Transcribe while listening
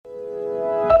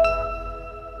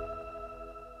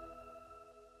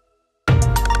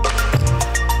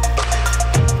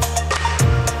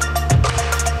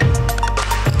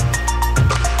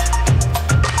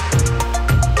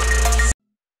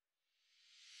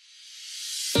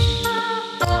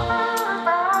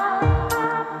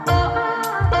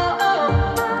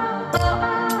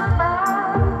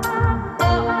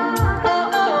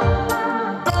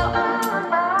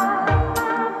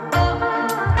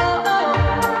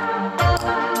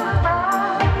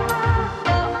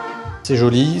C'est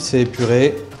joli, c'est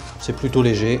épuré, c'est plutôt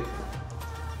léger,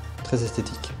 très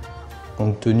esthétique.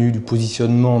 Compte tenu du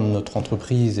positionnement de notre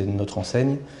entreprise et de notre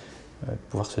enseigne,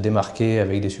 pouvoir se démarquer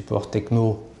avec des supports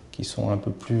techno qui sont un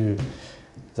peu plus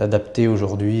adaptés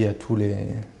aujourd'hui à tous les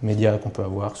médias qu'on peut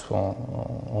avoir, soit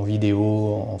en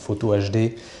vidéo, en photo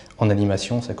HD, en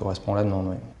animation, ça correspond là-dedans.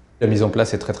 Oui. La mise en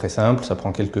place est très simple, ça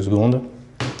prend quelques secondes.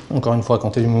 Encore une fois, à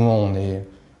compter du moment où on est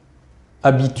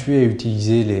habitué à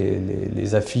utiliser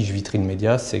les affiches vitrines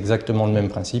médias, c'est exactement le même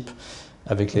principe,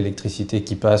 avec l'électricité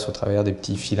qui passe au travers des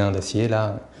petits filins d'acier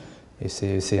là, et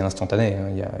c'est instantané.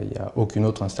 Il n'y a aucune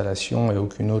autre installation et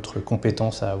aucune autre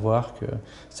compétence à avoir que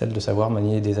celle de savoir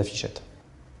manier des affichettes.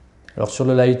 Alors sur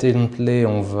le Light&Play,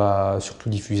 on va surtout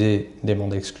diffuser des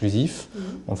bandes exclusifs.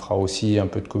 On fera aussi un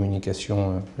peu de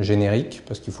communication générique,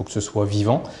 parce qu'il faut que ce soit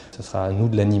vivant. Ce sera à nous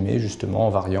de l'animer justement en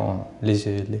variant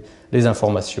les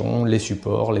informations, les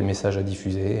supports, les messages à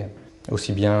diffuser.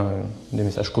 Aussi bien des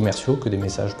messages commerciaux que des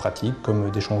messages pratiques,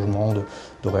 comme des changements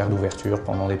d'horaire d'ouverture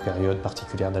pendant des périodes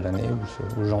particulières de l'année,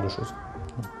 ou ce genre de choses.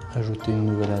 Ajouter une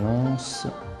nouvelle annonce,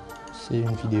 c'est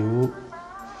une vidéo.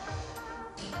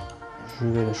 Je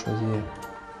vais la choisir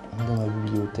dans ma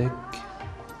bibliothèque.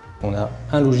 On a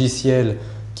un logiciel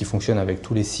qui fonctionne avec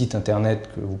tous les sites internet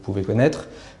que vous pouvez connaître,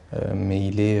 mais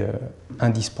il est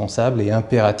indispensable et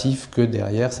impératif que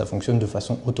derrière ça fonctionne de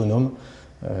façon autonome,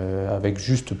 avec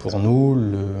juste pour nous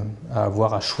à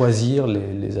avoir à choisir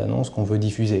les annonces qu'on veut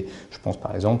diffuser. Je pense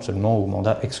par exemple seulement aux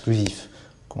mandats exclusifs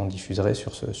qu'on diffuserait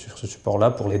sur ce support-là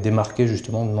pour les démarquer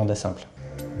justement de mandats simples.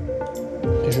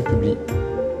 Et je publie.